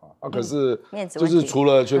了可是就是除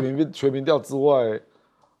了全民调之外，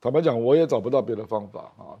坦白讲我也找不到别的方法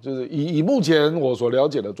就是以目前我所了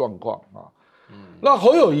解的状况那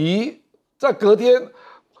侯友宜在隔天，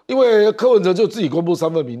因为柯文哲就自己公布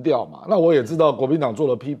3份民调嘛，那我也知道国民党做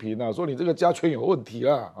了批评说你这个加权有问题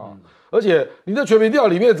啦而且你在全民调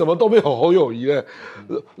里面怎么都没有侯友宜呢？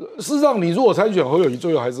事实上，你如果参选侯友宜，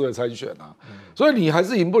最后还是会参选所以你还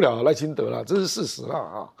是赢不了赖清德啦，这是事实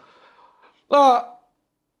啦那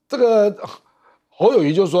这个侯友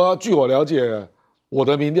宜就说，据我了解，我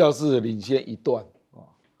的民调是领先一段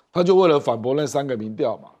他就为了反驳那3个民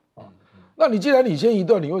调嘛那你既然领先一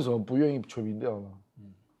段，你为什么不愿意全民调呢？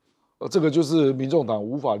这个就是民众党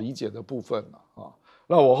无法理解的部分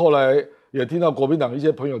那我后来也听到国民党一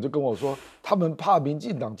些朋友就跟我说，他们怕民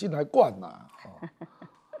进党进来灌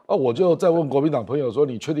我就再问国民党朋友说，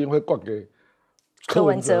你确定会灌给柯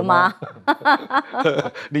文哲吗？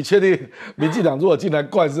你确定民进党如果进来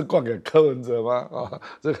灌是灌给柯文哲吗？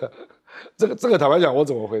这个坦白讲，我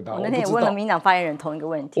怎么回答？我那天也问了民进党发言人同一个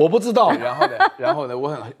问题，我不知道。然后呢，我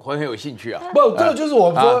很有兴趣不，这个就是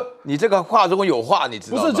我说，你这个话中有话，你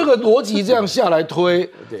知道吗？不是这个逻辑这样下来推，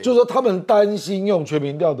就是说他们担心用全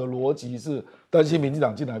民调的逻辑是担心民进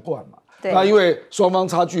党进来灌嘛。那因为双方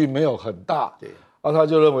差距没有很大，他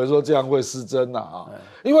就认为说这样会失真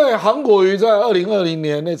因为韩国瑜在2020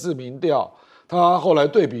年那次民调，他后来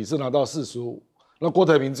对比是拿到45%。那郭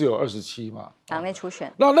台铭只有27嘛，党内初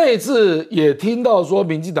选。那一次也听到说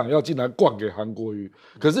民进党要进来灌给韩国瑜，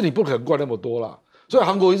可是你不可能灌那么多啦，所以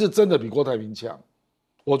韩国瑜是真的比郭台铭强。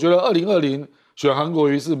我觉得2020选韩国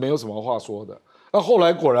瑜是没有什么话说的。那后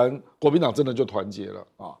来果然国民党真的就团结了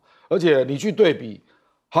而且你去对比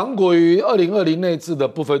韩国瑜2020那次的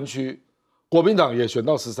不分区，国民党也选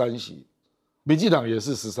到13席，民进党也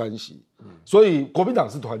是13席，所以国民党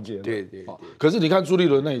是团结的。对。可是你看朱立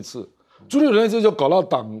伦那一次。朱立伦那次就搞到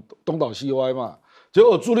党东倒西歪嘛，结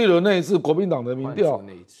果朱立伦那一次国民党的民调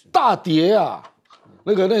大跌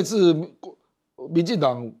那次民进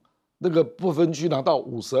党那个不分区拿到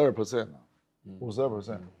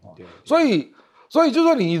52%，52%所以就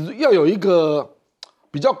说你要有一个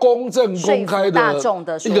比较公正公开的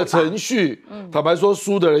一个程序，坦白说，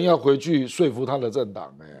输的人要回去说服他的政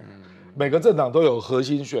党每个政党都有核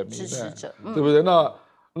心选民支持者，对不对？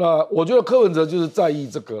那我觉得柯文哲就是在意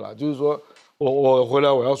这个啦，就是说我回来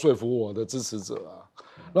我要说服我的支持者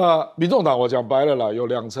那民众党我讲白了啦，有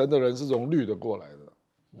20%的人是从绿的过来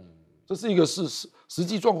的，这是一个事实，实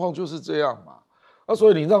际状况就是这样嘛。那所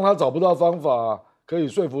以你让他找不到方法可以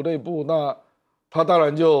说服内部，那他当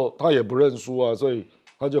然他也不认输所以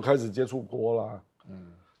他就开始接触锅啦。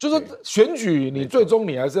就是选举你最终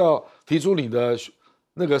你还是要提出你的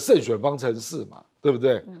那个胜选方程式嘛，对不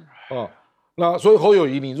对？那所以侯友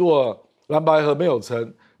宜，你如果蓝白合没有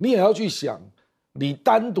成，你也要去想，你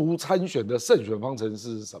单独参选的胜选方程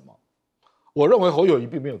式是什么？我认为侯友宜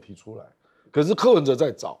并没有提出来，可是柯文哲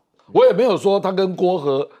在找，我也没有说他跟郭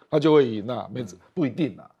合他就会赢不一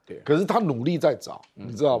定可是他努力在找，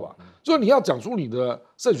你知道吧？所以你要讲出你的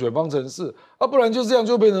胜选方程式不然就这样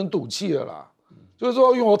就变成赌气了啦。就是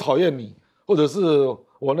说，因为我讨厌你，或者是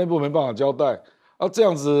我内部没办法交代这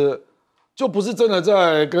样子。就不是真的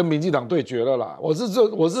在跟民进党对决了啦。我是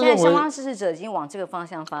认为，现在双方支持者已经往这个方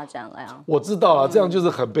向发展了呀。我知道了，这样就是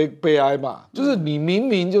很悲哀嘛。就是你明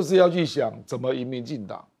明就是要去想怎么赢民进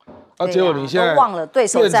党，结果你现在都忘了对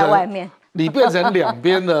手在外面，你变成两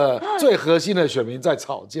边的最核心的选民在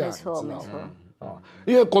吵架，没错没错啊。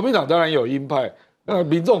因为国民党当然有鹰派，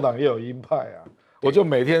民众党也有鹰派啊。我就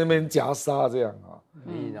每天那边夹杀这样啊。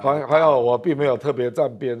还好我并没有特别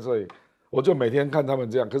站边，所以我就每天看他们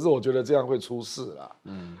这样。可是我觉得这样会出事啦，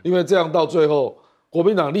因为这样到最后，国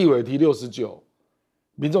民党立委提69，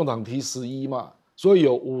民众党提11嘛，所以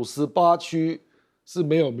有58区是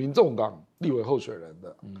没有民众党立委候选人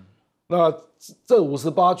的。那这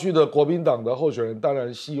58区的国民党的候选人，当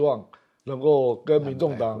然希望能够跟民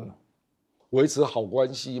众党维持好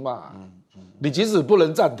关系嘛。你即使不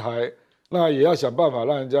能站台，那也要想办法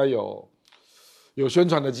让人家有宣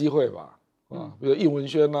传的机会吧，比如印文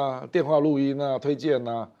宣啊、电话录音啊、推荐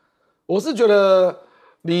啊。我是觉得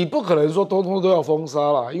你不可能说通通都要封杀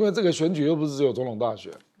啦，因为这个选举又不是只有总统大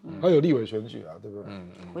选，还有立委选举啊，对不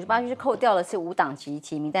对？58区扣掉的是无党籍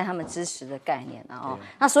提名，但他们支持的概念啊。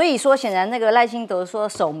那所以说，显然那个赖清德说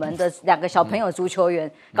守门的2个小朋友足球员，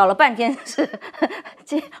搞了半天是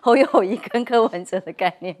侯友宜跟柯文哲的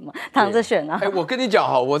概念嘛，躺着选啊。我跟你讲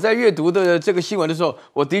哈，我在阅读的这个新闻的时候，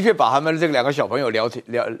我的确把他们这个2个小朋友理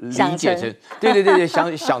解成，对，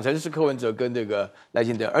想成是柯文哲跟这个赖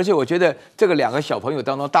清德，而且我觉得这个2个小朋友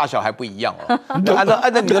当中大小还不一样哦。按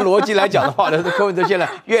照你的逻辑来讲的话呢，柯文哲现在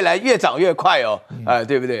越长越快哦，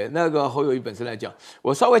对不对？那个侯友宜本身来讲，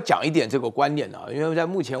我稍微讲一点这个观念啊，因为在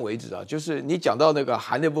目前为止啊，就是你讲到那个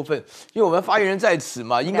韩的部分，因为我们发言人在此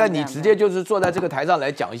嘛，应该你直接就是坐在这个台上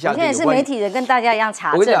来讲一下。现在是媒体人跟大家一样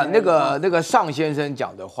查证。我跟你讲，那个尚先生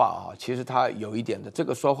讲的话啊，其实他有一点的这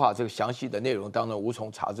个说话，这个详细的内容当然无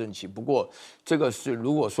从查证起。不过这个是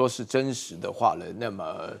如果说是真实的话呢，那么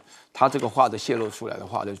他这个话的泄露出来的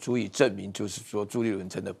话呢，足以证明就是说朱立伦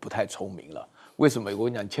真的不太聪明了。为什么？我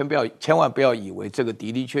跟你讲，千万不要以为这个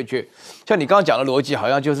的的确确，像你刚刚讲的逻辑，好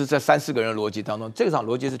像就是这3-4个人的逻辑当中，这场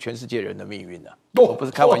逻辑是全世界人的命运的，我不是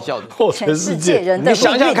开玩笑的。全世界人的命运，你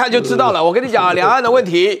想想看就知道了。我跟你讲，两岸的问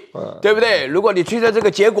题，对不对？如果你去在这个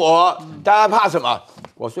结果，大家怕什么？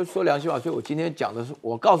我说良心话，所以我今天讲的是，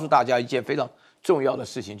我告诉大家一件非常重要的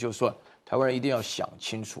事情，就是说。台湾人一定要想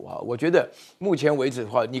清楚哈！我觉得目前为止的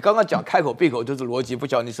话，你刚刚讲开口闭口就是逻辑，不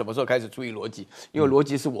晓得你什么时候开始注意逻辑，因为逻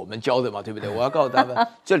辑是我们教的嘛，对不对？我要告诉他们，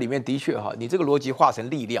这里面的确哈，你这个逻辑化成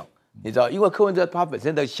力量，你知道，因为柯文哲他本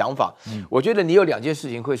身的想法，我觉得你有2件事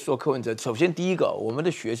情会说柯文哲。首先，第一个，我们的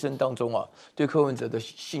学生当中啊，对柯文哲的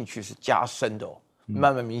兴趣是加深的哦，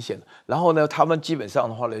慢慢明显的。然后呢，他们基本上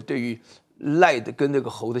的话呢，对于赖的跟那个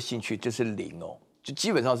侯的兴趣就是0哦。就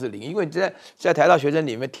基本上是0，因为在台大学生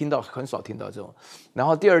里面很少听到这种。然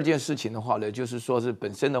后第2件事情的话呢，就是说是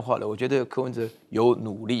本身的话呢，我觉得柯文哲有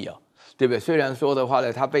努力啊，对不对？虽然说的话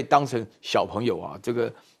呢，他被当成小朋友啊，这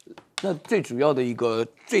个那最主要的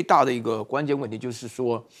最大的一个关键问题就是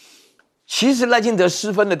说，其实赖清德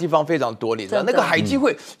失分的地方非常多，你知道那个海基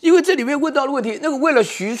会，因为这里面问到的问题，那个为了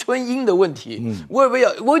徐春英的问题，我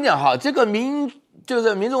跟你讲哈，这个就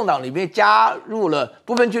是民众党里面加入了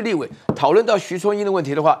不分区立委，讨论到徐春英的问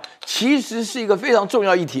题的话，其实是一个非常重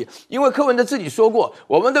要议题。因为柯文哲自己说过，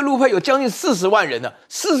我们的陆配有将近40万人呢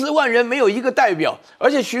，40万人没有一个代表，而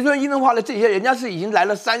且徐春英的话呢，这些人家是已经来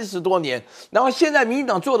了30多年，然后现在民进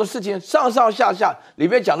党做的事情上上下下里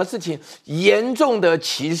面讲的事情，严重的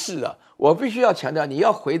歧视啊。我必须要强调，你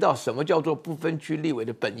要回到什么叫做不分区立委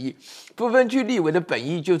的本意。不分区立委的本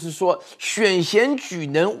意就是说，选贤举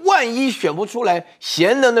能，万一选不出来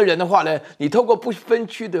贤能的人的话呢，你透过不分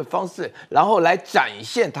区的方式，然后来展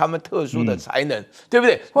现他们特殊的才能，对不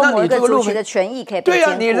对？那你这个陆配的权益可以被兼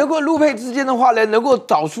顾。对啊，你如果陆配之间的话呢，能够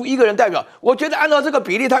找出1个人代表，我觉得按照这个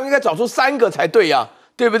比例，他们应该找出3个才对呀。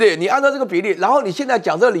对不对？你按照这个比例，然后你现在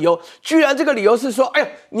讲这个理由，居然这个理由是说，哎呀，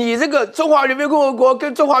你这个中华人民共和国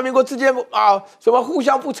跟中华民国之间啊，什么互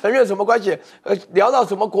相不承认什么关系？聊到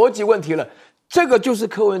什么国籍问题了？这个就是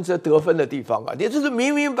柯文哲得分的地方啊！你这是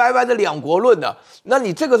明明白白的2国论啊！那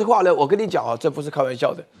你这个的话呢，我跟你讲啊，这不是开玩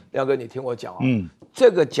笑的，亮哥，你听我讲啊，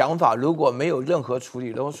这个讲法如果没有任何处理，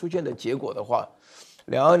然后出现的结果的话。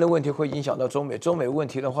两岸的问题会影响到中美，中美问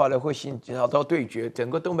题的话呢，会影响到对决，整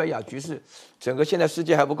个东北亚局势，整个现在世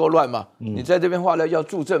界还不够乱吗？你在这边话呢要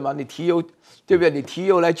助阵吗？你提油，对不对？你提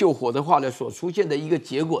油来救火的话呢，所出现的一个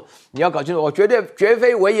结果，你要搞清楚。我绝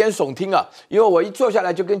非危言耸听啊，因为我一坐下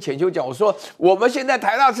来就跟浅秋讲，我说我们现在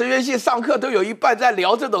台大职员系上课都有一半在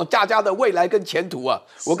聊这种大家的未来跟前途啊。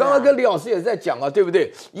我刚刚跟李老师也在讲啊，对不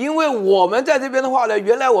对？因为我们在这边的话呢，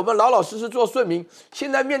原来我们老老实实做顺民，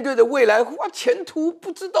现在面对的未来，哇，前途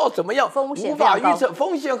不知道怎么样，风险无法预测，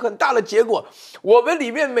风险很大的结果。我们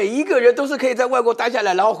里面每一个人都是可以在外国待下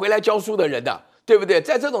来，然后回来教书的人的。对不对？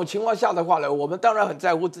在这种情况下的话呢，我们当然很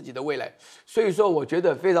在乎自己的未来，所以说我觉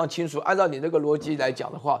得非常清楚。按照你那个逻辑来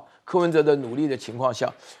讲的话，柯文哲的努力的情况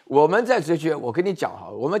下，我们在哲学，我跟你讲哈，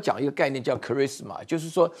我们讲一个概念叫 charisma， 就是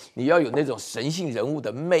说你要有那种神性人物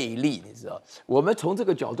的魅力，你知道？我们从这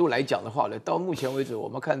个角度来讲的话呢，到目前为止，我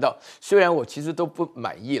们看到，虽然我其实都不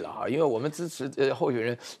满意了哈，因为我们支持候选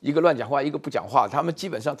人一个乱讲话，一个不讲话，他们基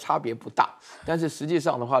本上差别不大，但是实际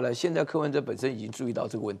上的话呢，现在柯文哲本身已经注意到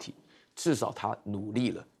这个问题。至少他努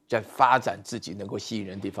力了，在发展自己能够吸引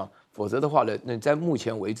人的地方，否则的话呢，那在目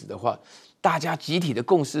前为止的话，大家集体的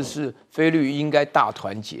共识是菲律应该大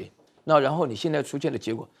团结。那然后你现在出现的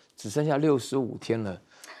结果只剩下65天了，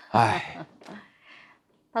哎。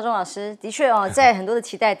大钟老师的确哦，在很多的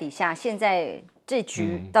期待底下，现在这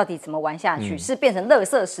局到底怎么玩下去，是变成垃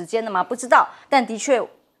圾时间了吗？不知道，但的确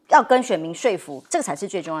要跟选民说服，这个才是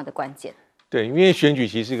最重要的关键。对，因为选举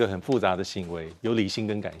其实是一个很复杂的行为，有理性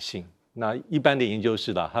跟感性。那一般的研究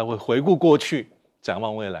是啦，他会回顾过去，展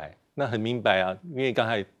望未来。那很明白啊，因为刚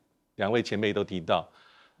才两位前辈都提到，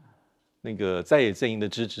那个在野阵营的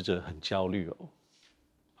支持者很焦虑哦。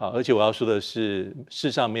好，而且我要说的是，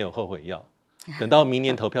世上没有后悔药。等到明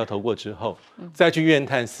年投票投过之后，再去怨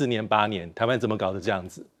叹4年8年台湾怎么搞得这样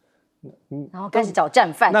子，然后开始找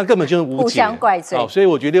战犯，那根本就是无解，互相怪罪。所以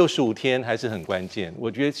我觉得65天还是很关键。我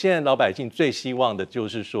觉得现在老百姓最希望的就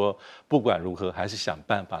是说，不管如何，还是想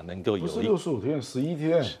办法能够有。不是65天，11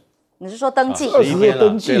天。你是说登记？20天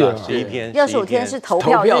登记了，11天，65天是投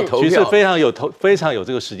票日，其实非常有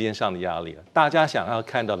这个时间上的压力了。大家想要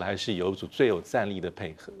看到的还是有一组最有战力的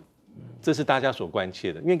配合，这是大家所关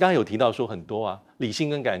切的。因为刚刚有提到说很多啊，理性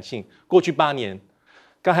跟感性。过去8年，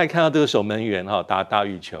刚才看到这个守门员打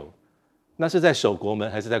羽球。那是在守国门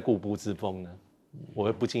还是在固步自封呢？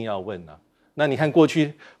我不禁要问啊。那你看过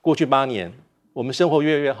去8年，我们生活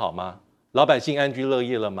越来越好吗？老百姓安居乐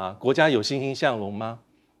业了吗？国家有欣欣向荣吗？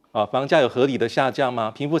房价有合理的下降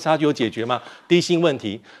吗？贫富差距有解决吗？低薪问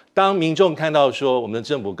题，当民众看到说我们的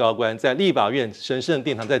政府高官在立法院神圣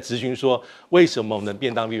殿堂在质询说，为什么我们的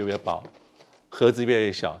便当越来越薄，盒子越来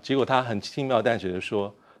越小，结果他很轻描淡写的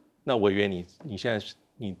说，那委员你现在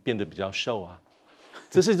你变得比较瘦啊。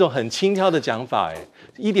这是一种很轻佻的讲法，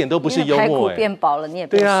一点都不是幽默。排骨变薄了，你也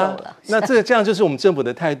变瘦了。对啊，那这样就是我们政府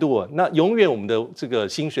的态度。那永远我们的这个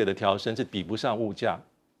薪水的调升是比不上物价。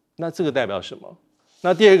那这个代表什么？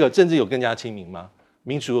那第二个，政治有更加亲民吗？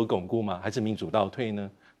民主有巩固吗？还是民主倒退呢？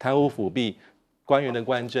贪污腐弊、官员的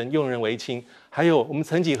官箴、用人唯亲，还有我们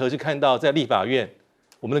曾几何时看到在立法院，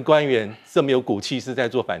我们的官员这么有骨气，是在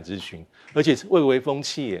做反质询，而且是蔚为风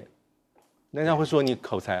气耶。人家会说你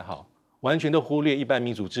口才好。完全都忽略一般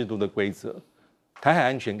民主制度的规则。台海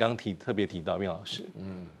安全刚特别提到，苑老师，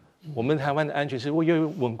我们台湾的安全是越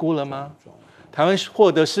稳固了吗？台湾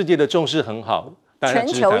获得世界的重视很好，大家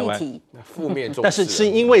支持台湾，负面重视，但是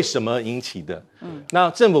因为什么引起的？那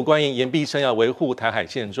政府官员言必称要维护台海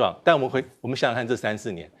现状，但我们想想看，这3、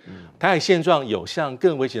4年，台海现状有向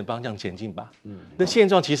更危险的方向前进吧？那现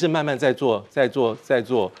状其实慢慢在做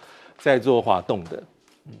滑动的。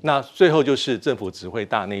那最后就是政府只会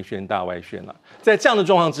大内宣、大外宣了。在这样的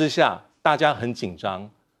状况之下，大家很紧张。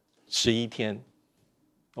11天，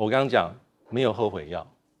我刚刚讲没有后悔药。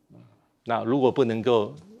那如果不能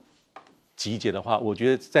够集结的话，我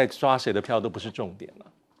觉得在抓谁的票都不是重点了。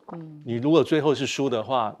你如果最后是输的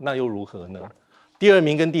话，那又如何呢？第2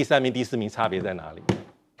名跟第3名、第4名差别在哪里？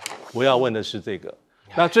我要问的是这个。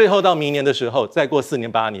那最后到明年的时候，再过4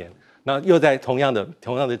年8年，那又在同样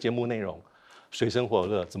的节目内容。水深火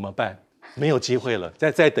热怎么办？没有机会了，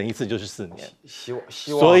再等一次就是4年。希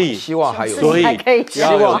望还有，所以希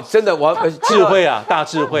望真的智慧啊，大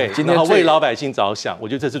智慧，然后为老百姓着想，我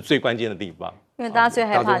觉得这是最关键的地方。因为大家最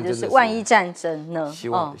害怕的就是万一战争呢？希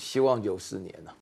望有4年了。